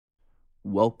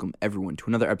Welcome, everyone, to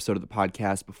another episode of the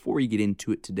podcast. Before you get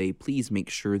into it today, please make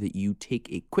sure that you take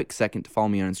a quick second to follow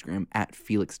me on Instagram at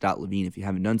felix.levine if you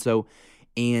haven't done so,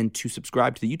 and to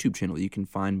subscribe to the YouTube channel you can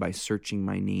find by searching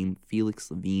my name,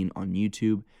 Felix Levine, on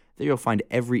YouTube. There you'll find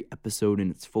every episode in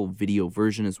its full video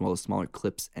version, as well as smaller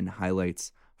clips and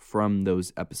highlights from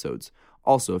those episodes.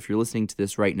 Also, if you're listening to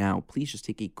this right now, please just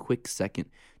take a quick second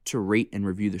to rate and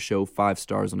review the show 5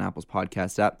 stars on Apple's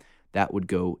podcast app. That would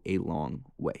go a long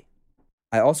way.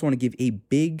 I also want to give a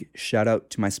big shout out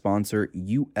to my sponsor,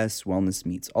 U.S. Wellness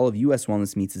Meats. All of U.S.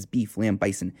 Wellness Meats' beef, lamb,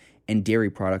 bison, and dairy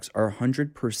products are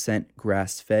 100%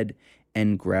 grass-fed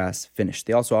and grass-finished.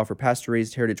 They also offer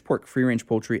pasture-raised heritage pork, free-range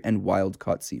poultry, and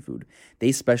wild-caught seafood.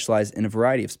 They specialize in a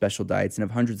variety of special diets and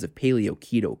have hundreds of paleo,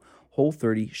 keto,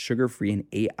 Whole30, sugar-free,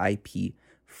 and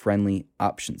AIP-friendly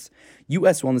options.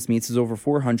 U.S. Wellness Meats has over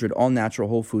 400 all-natural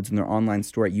whole foods in their online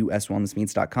store at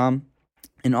uswellnessmeats.com.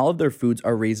 And all of their foods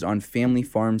are raised on family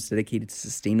farms dedicated to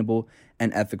sustainable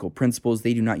and ethical principles.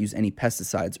 They do not use any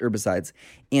pesticides, herbicides,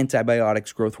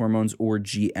 antibiotics, growth hormones, or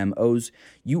GMOs.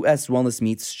 U.S. Wellness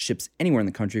Meats ships anywhere in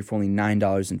the country for only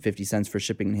 $9.50 for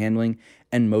shipping and handling,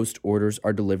 and most orders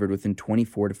are delivered within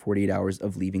 24 to 48 hours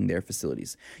of leaving their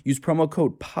facilities. Use promo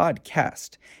code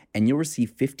PODCAST, and you'll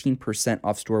receive 15%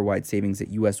 off store-wide savings at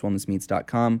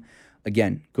uswellnessmeats.com.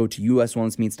 Again, go to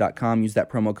uswellnessmeats.com, use that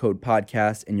promo code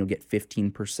podcast, and you'll get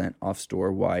 15% off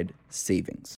store-wide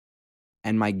savings.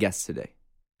 And my guest today,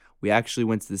 we actually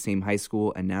went to the same high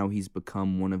school, and now he's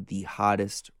become one of the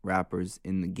hottest rappers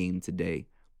in the game today.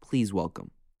 Please welcome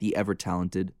the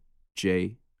ever-talented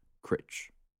Jay Critch.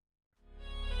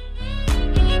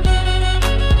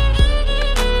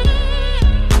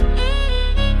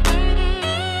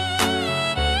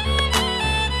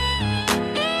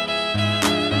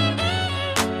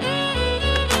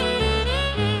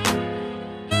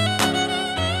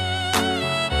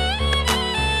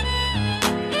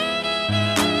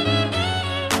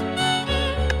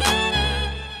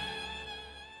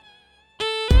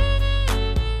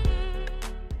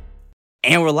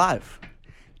 And we're live.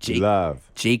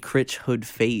 Jay Critch, Hood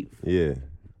Fave. Yeah,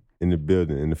 in the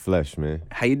building, in the flesh, man.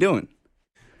 How you doing?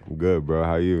 I'm good, bro.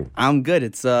 How you? I'm good.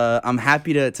 It's I'm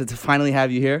happy to finally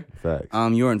have you here. Facts.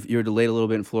 You were delayed a little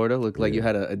bit in Florida. Looked like you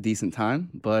had a decent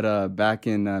time, but back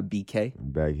in BK.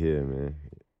 Back here, man.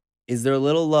 Is there a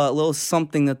little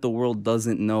something that the world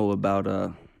doesn't know about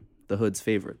the Hood's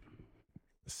favorite?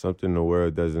 Something the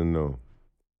world doesn't know.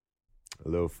 A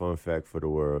little fun fact for the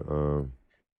world.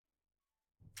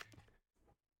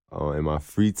 In my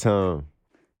free time,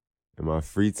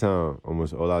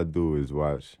 almost all I do is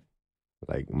watch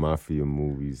like mafia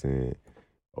movies and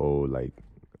old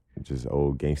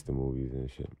gangster movies and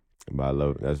shit. But I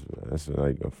love that's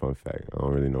like a fun fact. I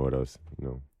don't really know what else,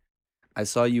 I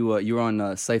saw you were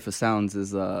on Cypher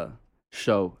Sounds'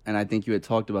 show, and I think you had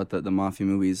talked about the mafia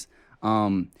movies.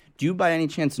 Do you by any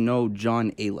chance know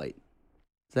John A-Light?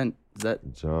 Is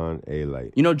that John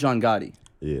A-Light? You know John Gotti?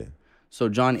 Yeah. So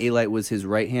John A-Light was his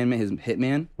right-hand man, his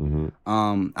hitman.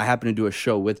 Mm-hmm. I happened to do a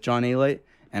show with John A-Light,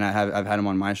 and I've had him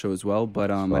on my show as well,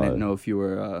 but I didn't know if you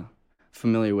were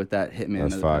familiar with that hitman.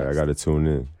 That's fire. I got to tune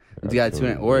in. You got to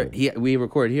tune in. Or we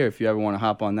record here if you ever want to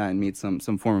hop on that and meet some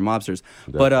former mobsters.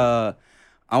 Definitely. But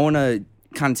I want to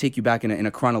kind of take you back in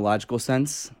a chronological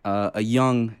sense. A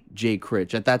young Jay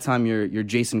Critch. At that time, you're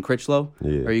Jason Critchlow?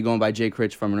 Yeah. Or are you going by Jay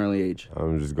Critch from an early age?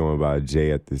 I'm just going by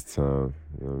Jay at this time.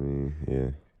 You know what I mean? Yeah.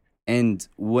 And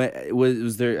what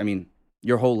was there? I mean,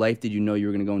 your whole life, did you know you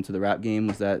were going to go into the rap game?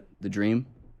 Was that the dream?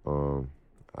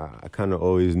 I kind of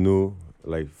always knew,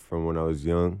 like, from when I was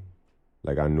young,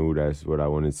 like, I knew that's what I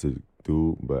wanted to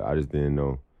do, but I just didn't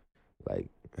know, like,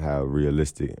 how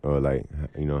realistic or, like,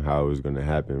 how it was going to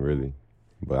happen, really.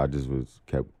 But I just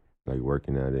kept, like,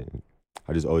 working at it.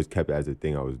 I just always kept it as a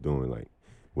thing I was doing, like,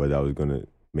 whether I was going to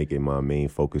make it my main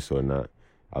focus or not,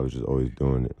 I was just always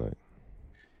doing it, like.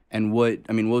 And what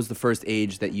was the first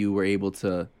age that you were able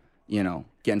to,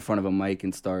 get in front of a mic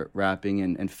and start rapping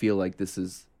and feel like this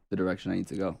is the direction I need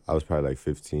to go? I was probably like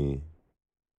 15.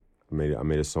 I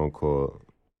made a song called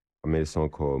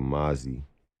Mozzie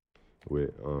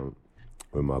with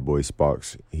my boy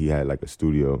Sparks. He had like a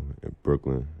studio in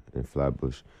Brooklyn in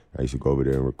Flatbush. I used to go over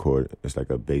there and record. It's like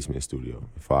a basement studio,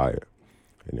 fire.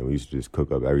 And then we used to just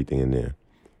cook up everything in there.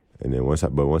 And then once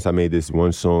I made this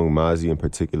one song, Mozzie in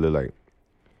particular, like,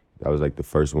 that was like the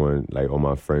first one, like, all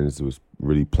my friends was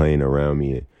really playing around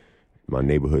me, and my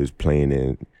neighborhood is playing,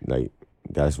 and like,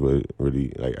 that's what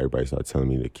really, like, everybody started telling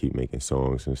me to keep making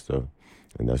songs and stuff.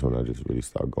 And that's when I just really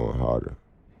started going harder.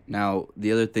 Now,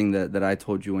 the other thing that I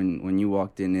told you when you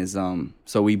walked in is,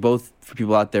 so we both, for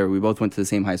people out there, we both went to the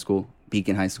same high school,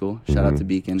 Beacon High School. Shout out to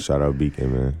Beacon. Shout out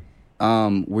Beacon, man.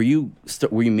 Were you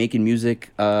making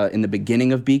music in the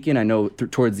beginning of Beacon? I know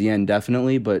towards the end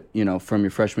definitely, but from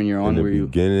your freshman year on, In the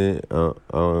beginning,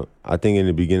 I think in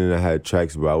the beginning I had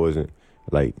tracks, but I wasn't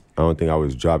I don't think I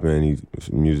was dropping any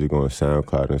music on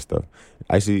SoundCloud and stuff.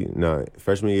 Actually,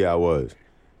 freshman year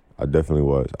I definitely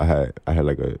was. I had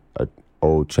like a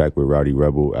old track with Rowdy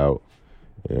Rebel out,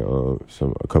 and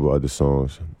a couple other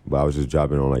songs, but I was just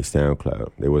dropping on like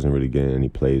SoundCloud. They wasn't really getting any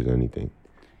plays or anything.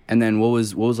 And then what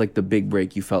was like the big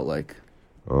break you felt like?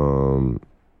 The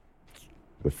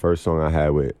first song I had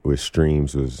with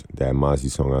streams was that Mozzie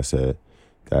song I said.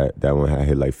 That one had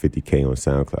hit like 50K on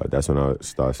SoundCloud. That's when I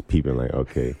started peeping like,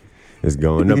 okay, it's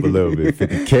going up a little bit.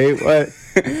 50K, what?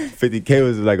 50K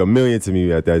was like $1 million to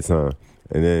me at that time.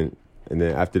 And then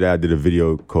after that I did a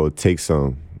video called Take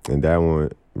Some, and that one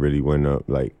really went up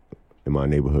like in my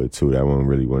neighborhood too. That one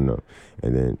really went up.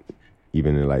 And then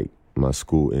even in like my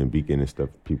school in Beacon and stuff,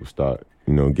 people start,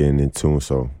 getting in tune.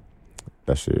 So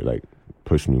that shit like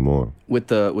pushed me more. With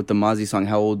the Mozzie song,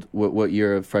 how old? What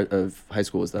year of high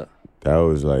school was that? That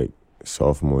was like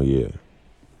sophomore year.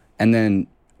 And then,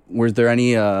 was there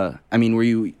any? Were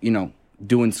you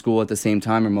doing school at the same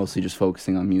time, or mostly just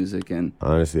focusing on music? And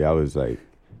honestly, I was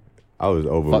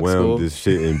overwhelmed with this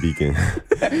shit in Beacon.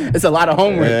 It's a lot of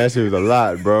homework. Yeah, that shit was a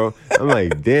lot, bro. I'm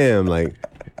like, damn, like.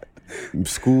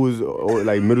 School was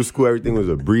like middle school, everything was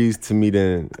a breeze to me.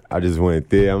 Then I just went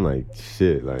there. I'm like,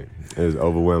 shit, like it was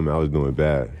overwhelming. I was doing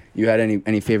bad. You had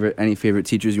any favorite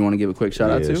teachers you want to give a quick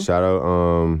shout out to? Shout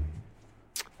out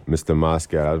Mr.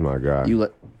 Moscow. That was my guy.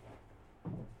 You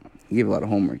gave a lot of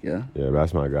homework, yeah? Yeah,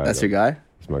 that's my guy. That's your guy?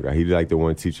 That's my guy. He like the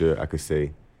one teacher I could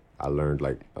say I learned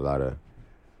like a lot of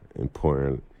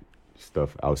important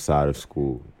stuff outside of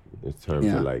school in terms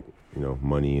of like,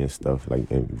 money and stuff,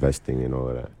 like investing and all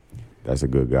of that. That's a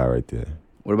good guy right there.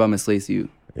 What about Miss Lacey?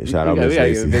 Shout out Miss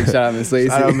Lacey. Big shout out Miss Lacey.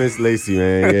 Shout out Miss Lacey,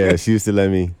 man. Yeah, she used to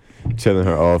let me chill in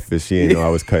her office. She didn't know I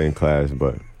was cutting class,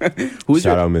 but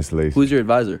shout out Miss Lacey. Who's your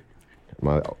advisor?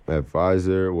 My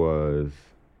advisor was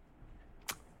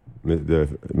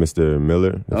Mr.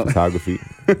 Miller, the photography.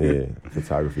 Yeah,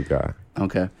 photography guy.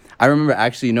 Okay. I remember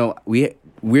actually, we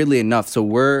weirdly enough, so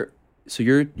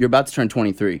you're about to turn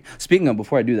 23. Speaking of,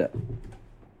 before I do that,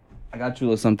 I got you a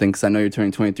little something because I know you're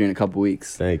turning 23 in a couple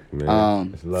weeks. Thank you,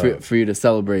 man. For you to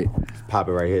celebrate. Just pop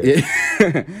it right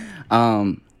here.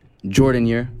 Jordan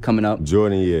year coming up.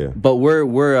 Jordan year. But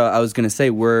we're I was gonna say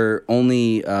we're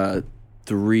only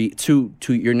 2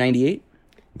 you're 98?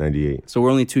 98. So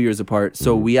we're only 2 years apart.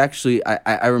 So we actually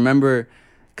I remember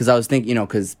because I was thinking,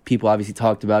 because people obviously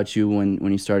talked about you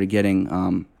when you started getting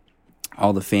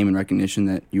all the fame and recognition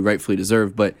that you rightfully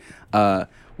deserve. But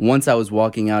once I was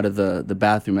walking out of the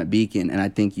bathroom at Beacon, and I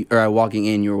think you were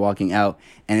walking out,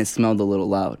 and it smelled a little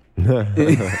loud.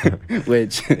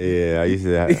 Which yeah, I used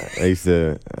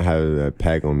to have that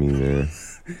pack on me, man.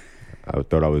 I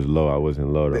thought I was low. I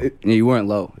wasn't low though. You weren't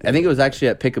low. I think it was actually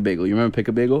at Pick a Bagel. You remember Pick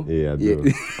a Bagel? Yeah, I do.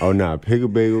 Yeah. Oh nah, Pick a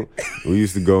Bagel. We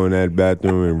used to go in that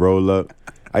bathroom and roll up.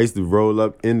 I used to roll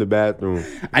up in the bathroom.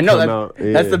 I know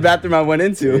that's the bathroom I went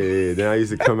into. Yeah. Then I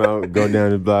used to come out, go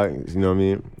down the block. You know what I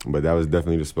mean? But that was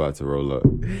definitely the spot to roll up.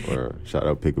 Or shout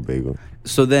out Pick a Bagel.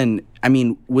 So then,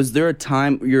 was there a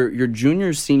time your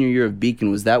junior, senior year of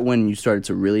Beacon? Was that when you started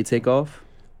to really take off?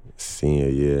 Senior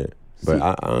year, but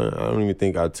I don't even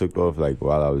think I took off like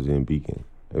while I was in Beacon.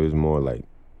 It was more like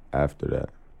after that.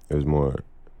 It was more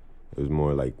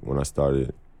like when I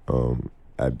started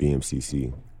at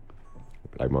BMCC.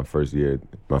 Like my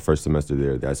first semester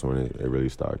there, that's when it really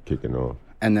started kicking off.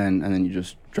 And then you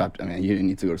just dropped. You didn't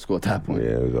need to go to school at that point.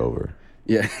 Yeah, it was over.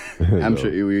 Yeah, I'm sure.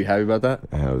 Were you happy about that?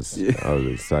 I was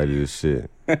excited as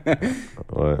shit. I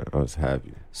was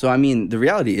happy. So the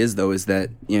reality is that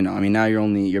now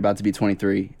you're about to be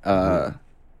 23.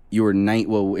 You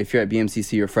were if you're at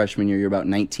BMCC your freshman year, you're about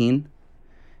 19,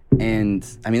 and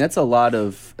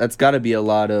that's got to be a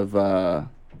lot of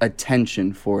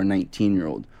attention for a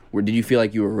 19-year-old. Did you feel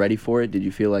like you were ready for it? Did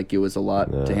you feel like it was a lot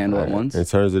to handle at once? In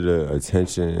terms of the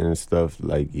attention and stuff,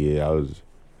 like, yeah, I was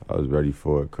ready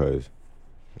for it because,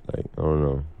 like, I don't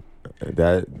know.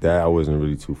 That I wasn't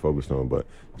really too focused on, but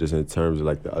just in terms of,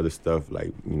 like, the other stuff,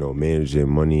 like, managing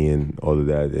money and all of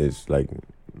that, it's like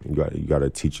you got to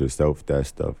teach yourself that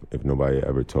stuff if nobody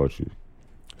ever taught you.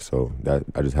 So that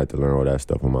I just had to learn all that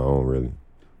stuff on my own, really.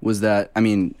 Was that,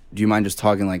 do you mind just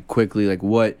talking like quickly, like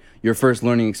what your first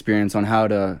learning experience on how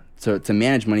to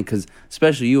manage money? Because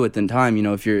especially you at the time,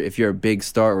 if you're a big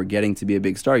star or getting to be a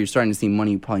big star, you're starting to see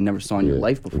money you probably never saw in your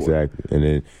life before. Exactly. And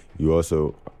then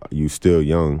you still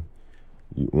young,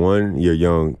 one, you're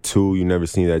young. Two, you never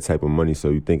seen that type of money, so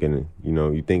you thinking,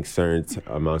 you think certain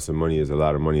amounts of money is a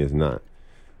lot of money, is not.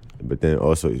 But then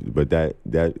also,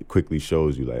 that quickly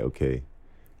shows you like, okay,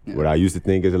 what I used to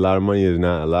think is a lot of money is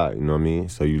not a lot. You know what I mean?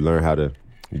 So you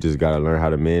just gotta learn how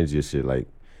to manage your shit. Like,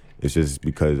 it's just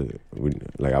because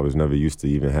I was never used to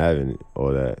even having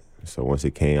all that. So once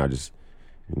it came, I just,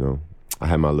 I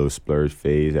had my little splurge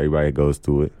phase. Everybody goes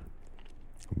through it.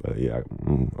 But yeah,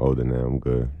 I'm older now. I'm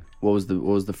good. What was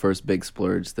the first big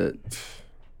splurge that?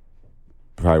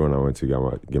 Probably when I went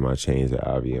to get my chains at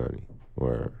Aviani,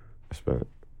 where I spent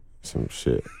some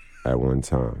shit at one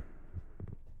time.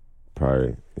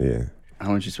 Probably, yeah.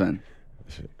 How much you spend?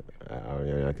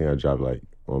 I think I dropped like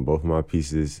on both of my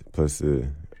pieces plus the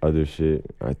other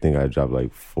shit. I think I dropped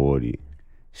like 40.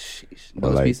 Sheesh.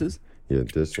 Those pieces? Yeah,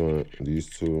 this one, these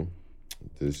two,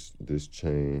 this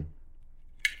chain,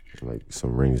 like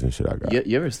some rings and shit I got.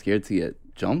 You ever scared to get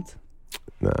jumped?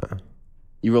 Nah.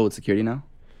 You roll with security now?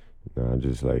 Nah, I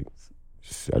just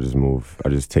move. I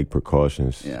just take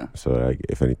precautions. Yeah. So like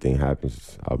if anything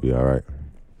happens, I'll be all right.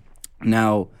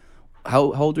 Now,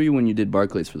 how old were you when you did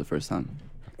Barclays for the first time?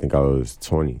 I think I was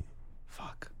 20.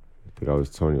 Fuck. I think I was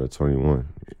 20 or 21.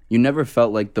 You never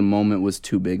felt like the moment was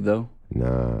too big though?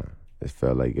 Nah. It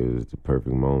felt like it was the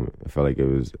perfect moment. It felt like it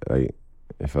was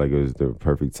the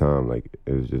perfect time. Like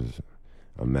it was just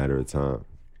a matter of time.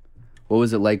 What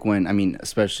was it like when,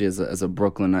 especially as a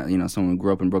Brooklyn, someone who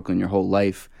grew up in Brooklyn your whole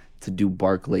life, to do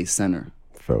Barclays Center?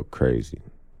 Felt crazy.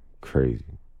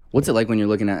 What's it like when you're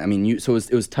looking at, so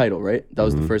it was Tidal, right? That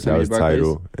was the first time you did Barclays? That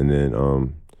was Tidal. And then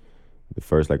the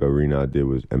first arena I did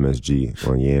was MSG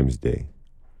on Yams Day.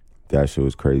 That shit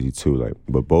was crazy too.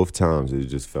 But both times it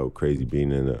just felt crazy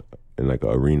being in an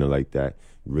arena like that,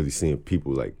 really seeing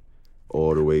people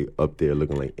all the way up there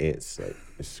looking like ants.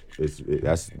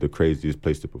 That's the craziest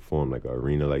place to perform, an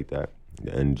arena like that.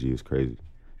 The energy is crazy.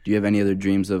 Do you have any other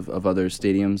dreams of other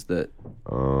stadiums that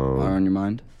are on your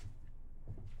mind?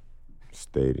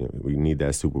 Stadium. We need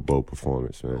that Super Bowl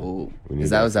performance, man. Oh,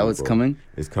 is that what's coming?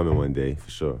 It's coming one day for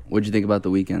sure. What'd you think about the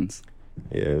weekends?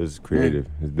 Yeah, it was creative.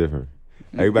 It's different.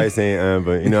 Everybody's saying,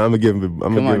 but I'm gonna give him.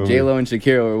 Come on, J-Lo and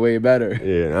Shakira were way better.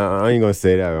 Yeah, I ain't gonna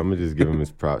say that. I'm gonna just give him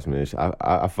his props, man.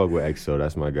 I fuck with EXO.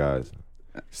 That's my guys.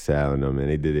 Sal and them, man.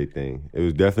 They did their thing. It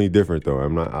was definitely different though.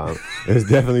 It was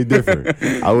definitely different.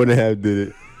 I wouldn't have did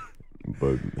it,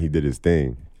 but he did his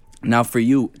thing. Now, for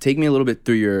you, take me a little bit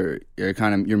through your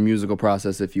kind of your musical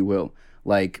process, if you will.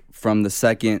 Like from the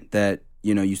second that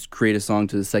you create a song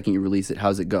to the second you release it,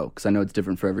 how's it go? Because I know it's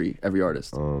different for every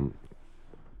artist.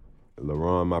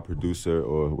 LaRon, my producer,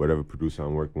 or whatever producer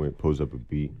I'm working with, pulls up a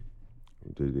beat.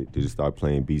 They just start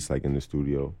playing beats in the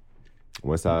studio.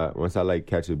 Once I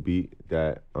catch a beat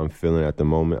that I'm feeling at the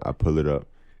moment, I pull it up,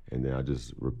 and then I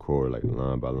just record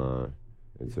line by line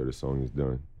until the song is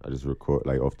done. I just record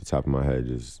off the top of my head.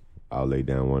 I'll lay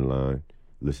down one line,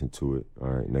 listen to it. All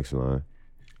right, next line,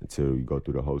 until you go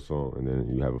through the whole song, and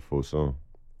then you have a full song.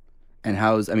 And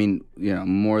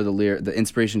more of the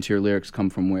inspiration to your lyrics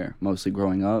come from where? Mostly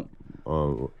growing up?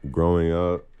 Growing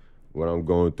up, what I'm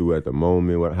going through at the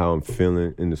moment, how I'm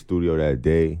feeling in the studio that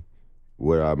day,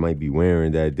 what I might be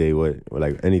wearing that day,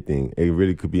 anything. It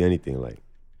really could be anything.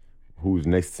 Who's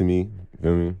next to me, you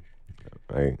feel me?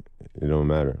 It don't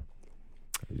matter.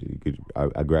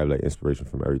 I grab inspiration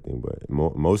from everything, but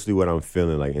mostly what I'm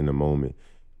feeling in the moment,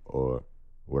 or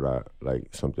what I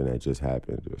something that just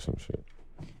happened or some shit.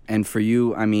 And for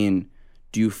you,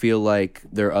 do you feel like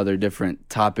there are other different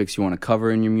topics you want to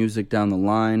cover in your music down the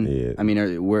line? Yeah.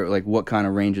 What kind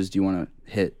of ranges do you want to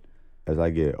hit? As I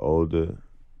get older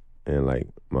and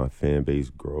my fan base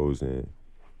grows and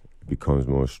becomes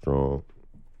more strong,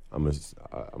 I'm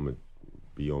gonna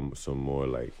be on some more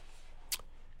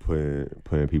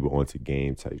putting people onto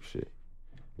game type shit.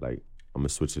 I'm gonna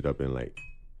switch it up and I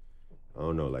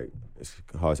don't know, it's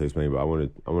hard to explain, but I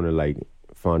wanna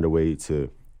find a way to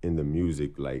in the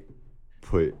music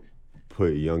put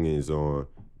youngins on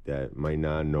that might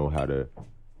not know how to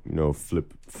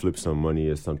flip some money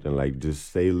or something,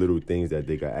 just say little things that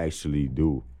they can actually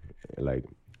do,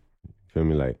 feel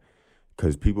me,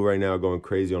 because people right now are going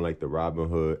crazy on the Robin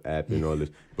Hood app and all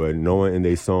this, but no one in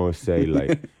their songs say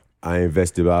I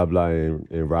invested blah blah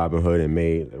in Robin Hood and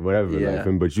made whatever, yeah.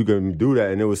 But you can do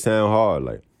that and it would sound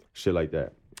hard, shit like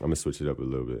that. I'm gonna switch it up a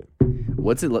little bit.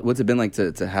 What's it been like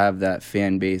to have that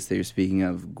fan base that you're speaking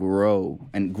of grow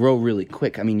really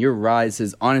quick? Your rise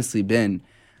has honestly been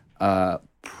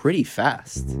pretty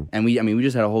fast, mm-hmm. And we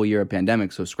just had a whole year of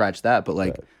pandemic, so scratch that.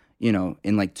 But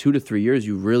in 2 to 3 years,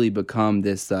 you've really become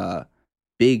this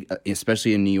big,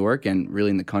 especially in New York and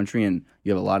really in the country, and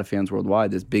you have a lot of fans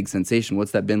worldwide. This big sensation.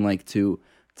 What's that been like to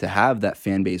have that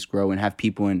fan base grow and have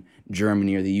people in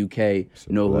Germany or the UK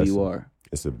know who you are?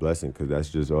 It's a blessing because that's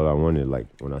just all I wanted. Like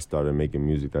when I started making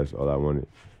music, that's all I wanted.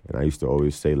 And I used to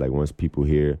always say, like, once people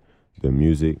hear the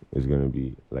music, it's gonna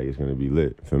be lit.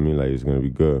 Feel me? Like it's gonna be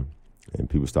good. And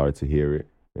people started to hear it,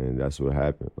 and that's what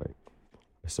happened. Like,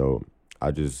 so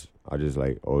I just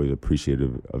like always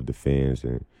appreciative of the fans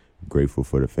and grateful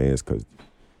for the fans, cause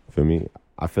feel me?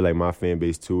 I feel like my fan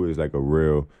base too is like a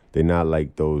real. They're not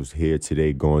like those here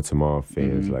today, gone tomorrow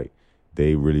fans. Mm-hmm. Like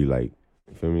they really like,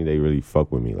 feel me? They really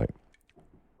fuck with me. Like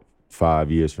 5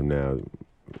 years from now,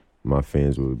 my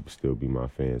fans will still be my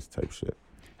fans type shit.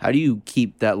 How do you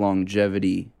keep that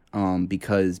longevity?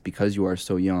 Because you are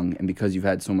so young and because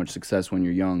you've had so much success when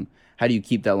you're young. How do you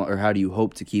keep that, or how do you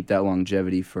hope to keep that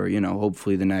longevity for,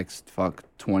 hopefully the next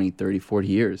 20, 30, 40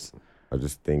 years? I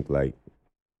just think like,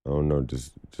 I don't know,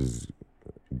 just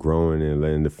growing and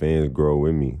letting the fans grow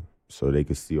with me so they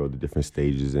could see all the different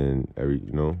stages and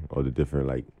all the different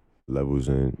like levels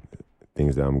and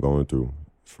things that I'm going through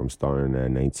from starting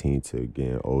at 19 to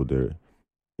getting older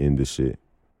in the shit.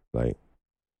 Like,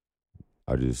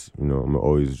 I just, I'm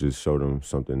always just show them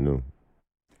something new.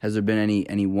 Has there been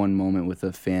any one moment with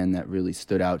a fan that really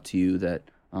stood out to you that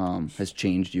has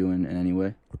changed you in any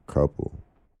way? A couple.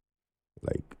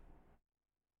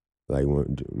 Like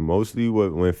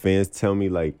when fans tell me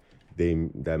like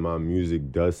that my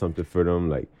music does something for them,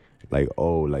 like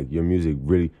oh, like your music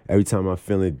really, every time I'm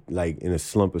feeling like in a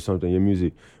slump or something, your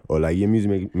music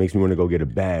makes me want to go get a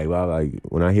bag. Well, like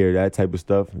when I hear that type of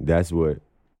stuff, that's what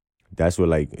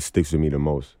like sticks with me the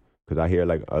most. Cause I hear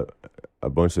like a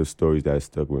bunch of stories that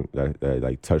stuck with that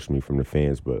like touched me from the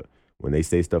fans, but when they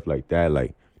say stuff like that,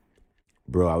 like,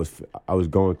 bro, I was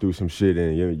going through some shit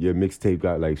and your mixtape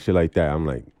got like shit like that. I'm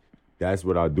like, that's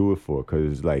what I'll do it for.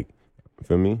 Cause it's like,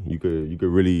 feel me? You could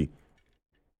really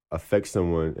affect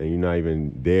someone and you're not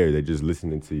even there. They're just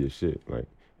listening to your shit. Like,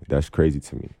 that's crazy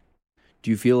to me.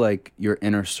 Do you feel like your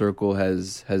inner circle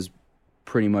has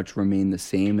pretty much remained the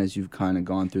same as you've kind of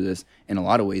gone through this, in a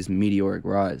lot of ways, meteoric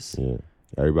rise? Yeah.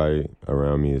 Everybody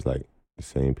around me is like the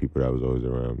same people that was always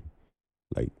around me.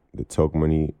 Like the Talk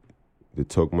Money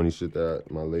shit, that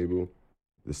my label,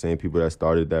 the same people that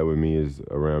started that with me is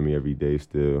around me every day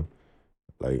still.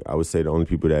 Like I would say the only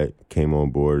people that came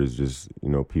on board is just,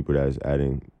 people that's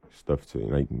adding stuff to,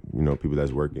 like, people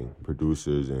that's working,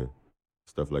 producers and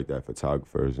stuff like that,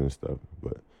 photographers and stuff.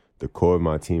 But the core of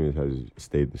my team has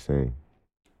stayed the same.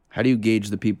 How do you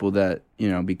gauge the people that,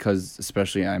 because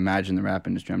especially I imagine the rap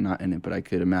industry, I'm not in it, but I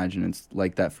could imagine it's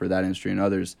like that for that industry and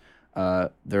others.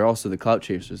 They're also the clout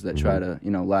chasers that try to,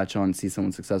 latch on and see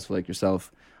someone successful like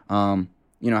yourself. How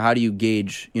do you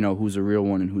gauge, who's a real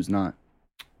one and who's not?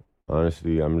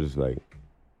 Honestly, I'm just like,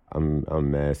 I'm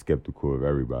mad skeptical of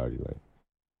everybody.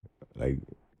 Like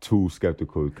too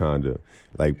skeptical, kinda.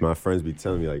 Like my friends be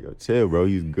telling me like, oh, chill, bro,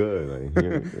 he's good.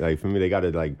 Like, like for me, they gotta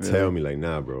like tell me like,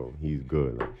 nah, bro, he's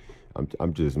good. Like,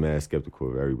 I'm just mad skeptical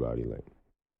of everybody. Like,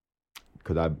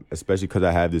 especially because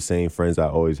I have the same friends I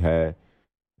always had.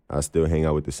 I still hang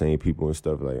out with the same people and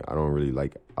stuff. Like, I don't really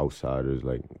like outsiders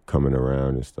like coming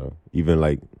around and stuff. Even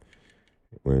like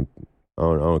when I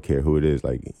don't care who it is.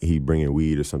 Like he bringing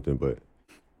weed or something, but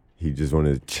he just want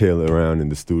to chill around in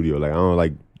the studio. Like I don't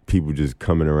like people just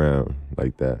coming around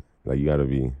like that. Like you gotta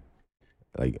be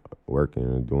like working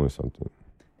and doing something.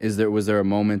 Was there a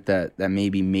moment that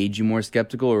maybe made you more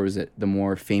skeptical, or was it the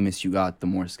more famous you got, the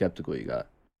more skeptical you got?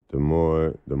 The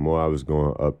more I was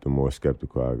going up, the more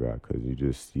skeptical I got, because you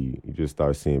just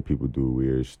start seeing people do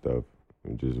weird stuff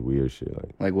and just weird shit.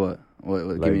 Like what? What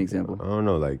like, give me an example. I don't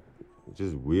know, like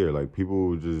just weird. Like people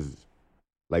will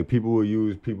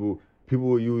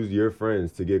use your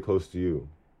friends to get close to you.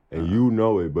 And you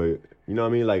know it, but you know what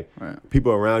I mean? Like,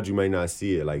 people around you might not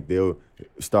see it. Like, they'll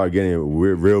start getting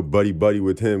real buddy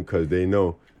with him because they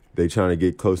know they trying to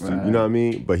get close to you. You know what I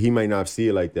mean? But he might not see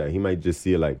it like that. He might just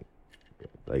see it like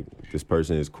this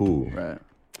person is cool. Right.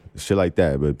 Shit like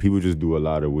that. But people just do a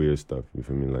lot of weird stuff. You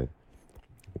feel me? Like,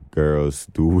 girls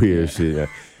do weird shit.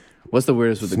 What's the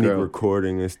weirdest with the girl? Sneak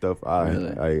recording and stuff.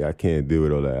 I can't deal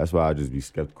with all that. That's why I just be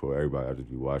skeptical of everybody. I just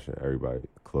be watching everybody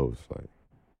close. Like.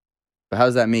 But how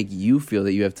does that make you feel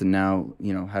that you have to now,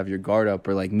 have your guard up,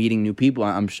 or like meeting new people?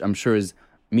 I'm sure is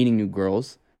meeting new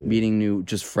girls, meeting new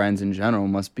just friends in general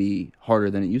must be harder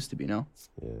than it used to be, no?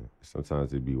 Yeah,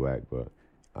 sometimes it'd be whack, but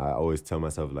I always tell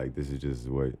myself like this is just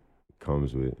what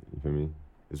comes with. You feel me?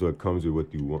 It's what comes with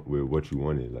what you want, with what you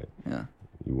wanted. Like,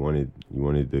 you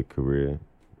wanted the career.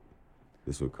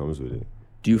 This is what comes with it.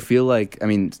 Do you feel like,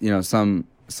 some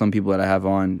some people that I have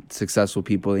on, successful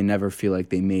people, they never feel like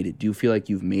they made it. Do you feel like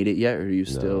you've made it yet, or do you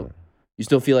still you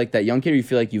still feel like that young kid, or you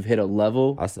feel like you've hit a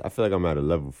level? I feel like I'm at a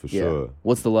level for sure.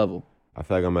 What's the level? I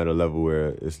feel like I'm at a level where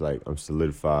it's like I'm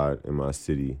solidified in my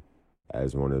city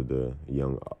as one of the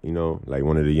young, like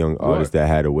one of the young artists that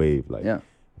had a wave.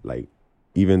 Like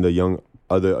even the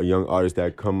other young artists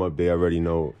that come up, they already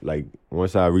know. Like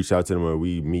once I reach out to them or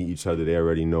we meet each other, they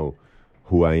already know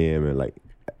who I am, and like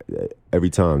every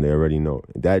time they already know.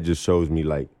 That just shows me,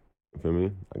 like, you feel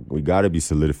me? Like, we gotta be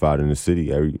solidified in the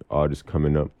city. Every artist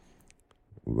coming up,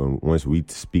 once we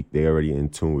speak, they already in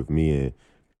tune with me and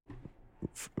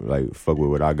like fuck with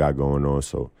what I got going on.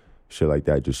 So shit like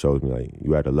that just shows me like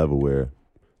you at a level where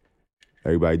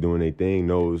everybody doing their thing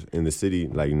knows in the city,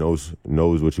 like knows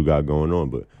what you got going on.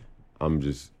 But I'm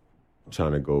just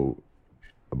trying to go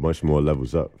a bunch more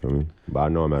levels up. Feel me? But I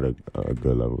know I'm at a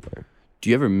good level. Like. Do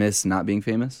you ever miss not being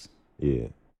famous? Yeah.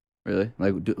 Really?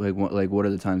 Like what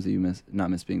are the times that you miss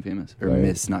being famous or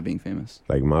miss not being famous?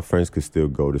 Like my friends could still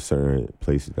go to certain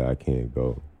places that I can't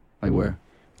go. Like where?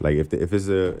 Like if it's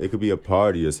it could be a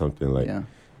party or something.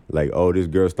 Like oh, this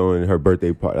girl's throwing her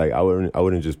birthday party. Like I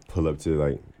wouldn't just pull up to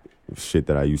like shit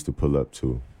that I used to pull up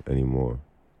to anymore.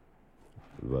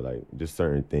 But like just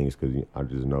certain things, because I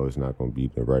just know it's not gonna be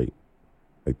the right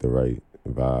vibe,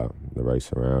 the right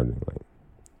surrounding. Like,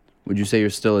 would you say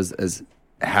you're still as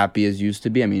happy as you used to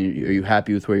be? I mean, are you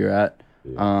happy with where you're at,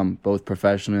 both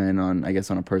professionally and on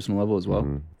a personal level as well?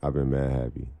 Mm-hmm. I've been mad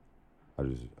happy.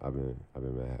 I've been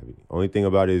mad happy. Only thing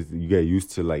about it is you get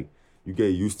used to like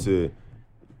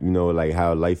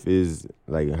how life is,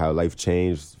 like how life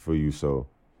changed for you. So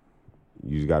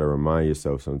you just gotta remind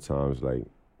yourself sometimes like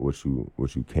what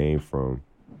you came from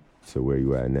to where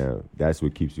you at now. That's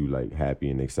what keeps you like happy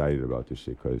and excited about this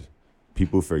shit. Cause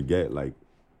people forget, like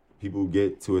people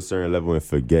get to a certain level and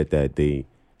forget that they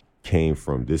came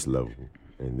from this level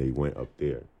and they went up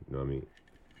there. You know what I mean?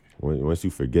 Once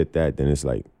you forget that, then it's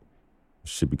like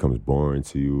shit becomes boring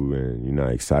to you and you're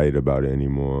not excited about it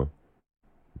anymore.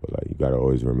 But like you gotta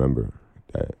always remember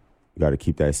that you gotta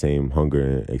keep that same hunger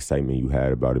and excitement you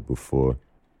had about it before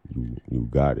you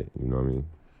got it. You know what I mean?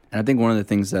 And I think one of the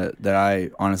things that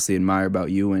I honestly admire about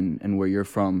you and where you're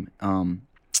from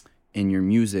in your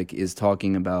music is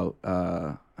talking about,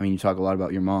 you talk a lot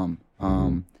about your mom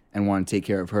and want to take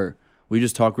care of her. Will you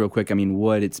just talk real quick,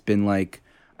 what it's been like?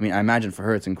 I imagine for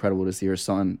her it's incredible to see her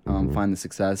son find the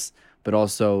success, but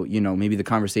also, maybe the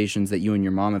conversations that you and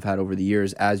your mom have had over the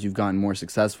years as you've gotten more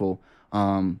successful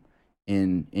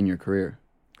in your career.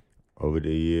 Over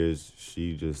the years,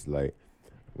 she just like,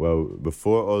 well,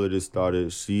 before all of this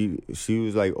started, she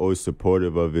was like always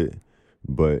supportive of it,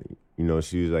 but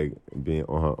she was like being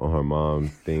on her mom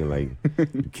thing, like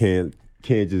you can't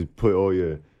just put all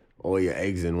your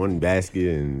eggs in one basket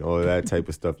and all that type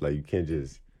of stuff. Like you can't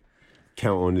just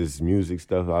count on this music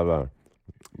stuff.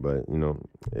 But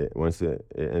once it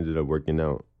ended up working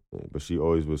out, but she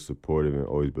always was supportive and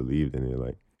always believed in it.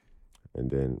 Like, and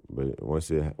then but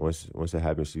once it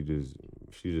happened, she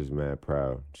just mad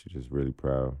proud. She's just really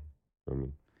proud of me.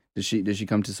 Did she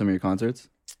come to some of your concerts?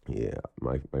 Yeah,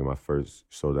 my first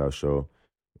sold out show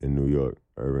in New York,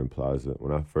 Urban Plaza.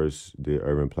 When I first did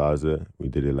Urban Plaza, we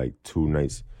did it like 2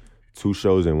 nights, 2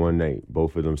 shows in one night.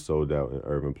 Both of them sold out in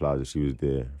Urban Plaza. She was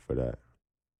there for that.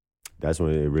 That's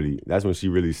when she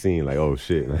really seen like, oh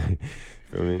shit, like,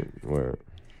 feel me? Word.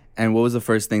 And what was the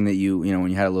first thing that you when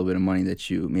you had a little bit of money that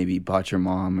you maybe bought your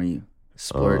mom or you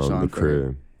splurged on? The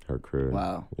crib. Her crib.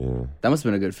 Wow. Yeah. That must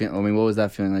have been a good feeling. What was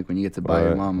that feeling like when you get to buy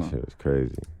your mama? Shit was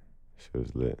crazy. Shit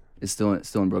was lit. It's still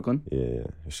in Brooklyn? Yeah.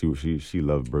 She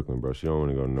loved Brooklyn, bro. She don't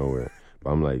want to go nowhere.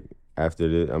 But I'm like, after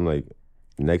this, I'm like,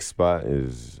 next spot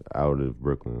is out of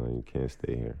Brooklyn. Like, you can't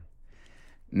stay here.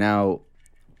 Now,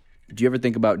 do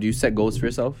you set goals for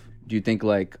yourself? Do you think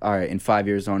like, all right, in 5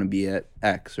 years I want to be at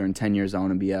X, or in 10 years I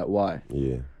want to be at Y?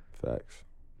 Yeah, facts.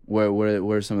 What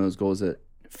are some of those goals that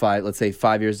let's say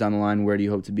 5 years down the line, where do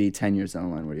you hope to be? 10 years down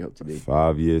the line, where do you hope to be?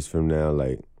 5 years from now,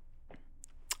 like,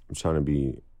 I'm trying to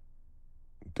be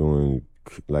doing,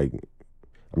 like,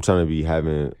 I'm trying to be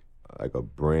having like a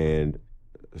brand,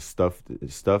 stuff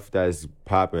that's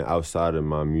popping outside of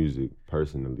my music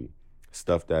personally.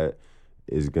 Stuff that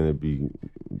is gonna be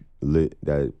lit,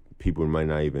 that people might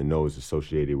not even know is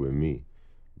associated with me,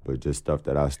 but just stuff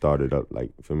that I started up.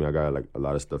 Like, for me, I got like a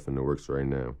lot of stuff in the works right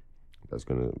now that's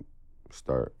gonna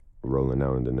start rolling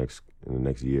out in the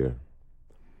next year.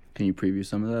 Can you preview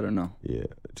some of that or no? Yeah,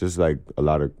 just like a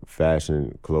lot of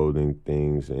fashion, clothing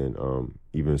things, and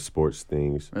even sports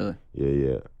things. Really?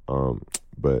 Yeah.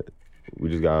 But we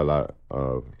just got a lot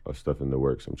of stuff in the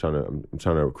works. I'm trying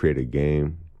to create a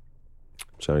game.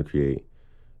 I'm trying to create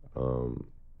I'm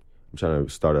trying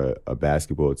to start a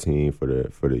basketball team for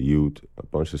the youth. A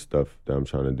bunch of stuff that I'm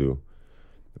trying to do.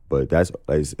 But that's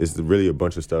like it's really a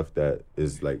bunch of stuff that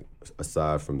is like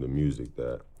aside from the music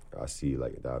that I see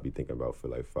like that I'll be thinking about for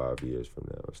like 5 years from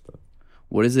now and stuff.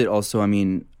 What is it also? I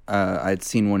mean, I'd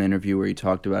seen one interview where you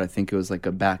talked about, I think it was like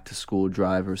a back to school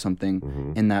drive or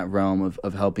something in that realm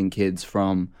of helping kids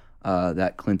from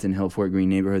that Clinton Hill, Fort Greene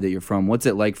neighborhood that you're from. What's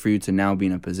it like for you to now be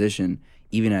in a position,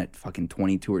 even at fucking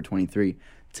 22 or 23,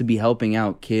 to be helping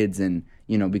out kids and,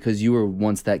 you know, because you were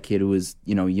once that kid who was,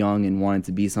 you know, young and wanted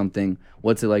to be something.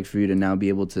 What's it like for you to now be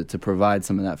able to provide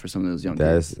some of that for some of those young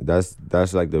kids?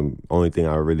 That's like the only thing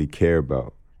I really care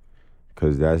about,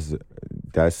 because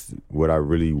that's what I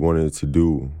really wanted to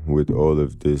do with all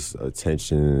of this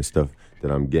attention and stuff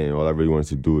that I'm getting. All I really wanted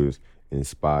to do is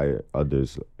inspire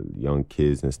others, young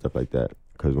kids and stuff like that.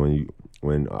 Because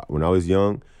when I was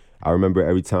young, I remember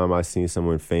every time I seen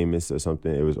someone famous or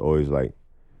something, it was always like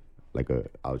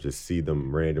I'll just see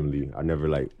them randomly. I never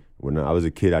when I was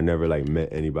a kid, I never met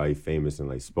anybody famous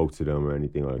and spoke to them or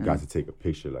anything or got to take a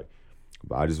picture.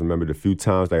 But I just remember the few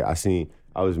times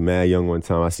I was mad young one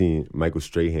time. I seen Michael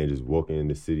Strahan just walking in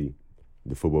the city,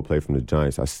 the football player from the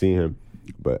Giants. I seen him,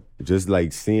 but just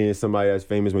seeing somebody that's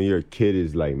famous when you're a kid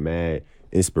is mad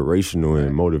inspirational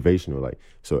and motivational.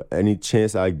 So any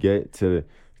chance I get to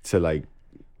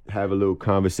have a little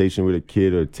conversation with a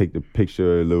kid or take the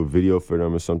picture or a little video for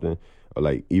them or something,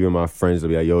 or even my friends will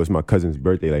be like, yo, it's my cousin's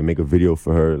birthday, make a video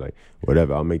for her,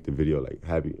 whatever. I'll make the video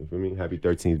happy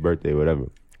 13th birthday, whatever.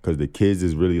 Because the kids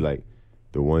is really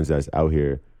the ones that's out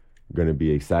here gonna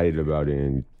be excited about it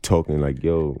and talking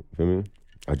yo, feel me?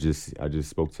 I just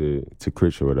spoke to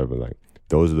Critch or whatever.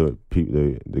 Those are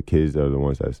the kids that are the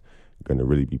ones that's gonna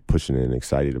really be pushing it and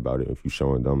excited about it if you're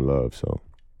showing them love. So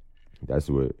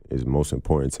that's what is most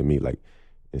important to me,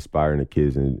 inspiring the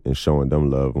kids and showing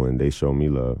them love when they show me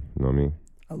love. You know what I mean?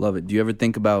 I love it. Do you ever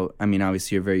think about, I mean,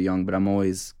 obviously you're very young, but I'm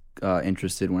always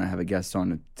interested when I have a guest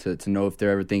on to know if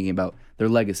they're ever thinking about their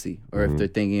legacy or if they're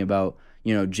thinking about,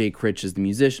 Jay Critch as the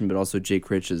musician, but also Jay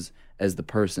Critch as the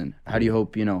person. How do you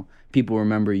hope, people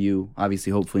remember you,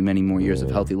 obviously, hopefully many more years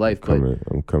of healthy life.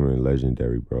 I'm coming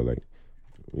legendary, bro.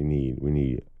 We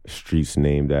need streets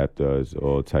named after us,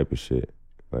 all type of shit.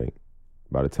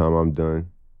 By the time I'm done,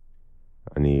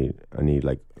 I need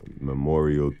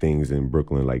memorial things in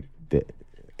Brooklyn, the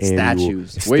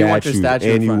statues. Where you want your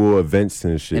statue? Annual events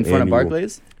and shit. In front of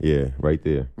Barclays? Yeah, right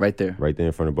there. Right there. Right there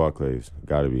in front of Barclays.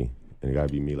 Gotta be. And it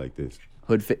gotta be me like this.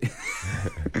 Hood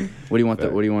What do you want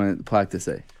the plaque to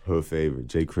say? Hood favorite.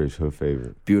 Jay Critch, hood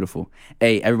favorite. Beautiful.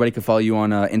 Hey, everybody can follow you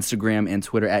on Instagram and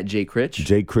Twitter at Jay Critch.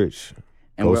 Jay Critch.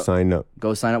 And sign up.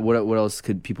 Go sign up. What else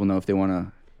could people know if they want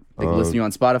to? They can listen to you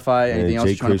on Spotify. Anything else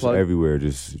you're trying to plug? Jay Critch everywhere.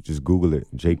 Just Google it.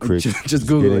 Jay Critch. just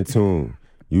Google get it. Get in tune.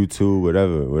 YouTube,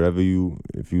 whatever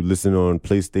if you listen on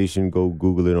PlayStation, go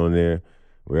Google it on there.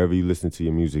 Wherever you listen to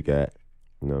your music at.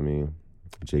 You know what I mean?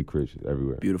 Jay Critch is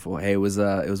everywhere. Beautiful. Hey, it was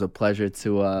a pleasure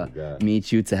to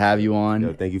meet you, to have you on.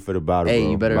 Yo, thank you for the bottle, hey,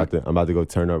 bro. You better, I'm about to go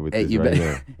turn up with this right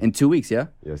now. In 2 weeks, yeah?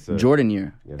 Yes, sir. Jordan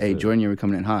year. Yes, hey, sir. Jordan year, we're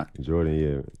coming in hot. Jordan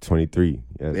year, 23.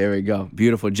 Yes. There we go.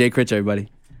 Beautiful. Jay Critch, everybody.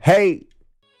 Hey!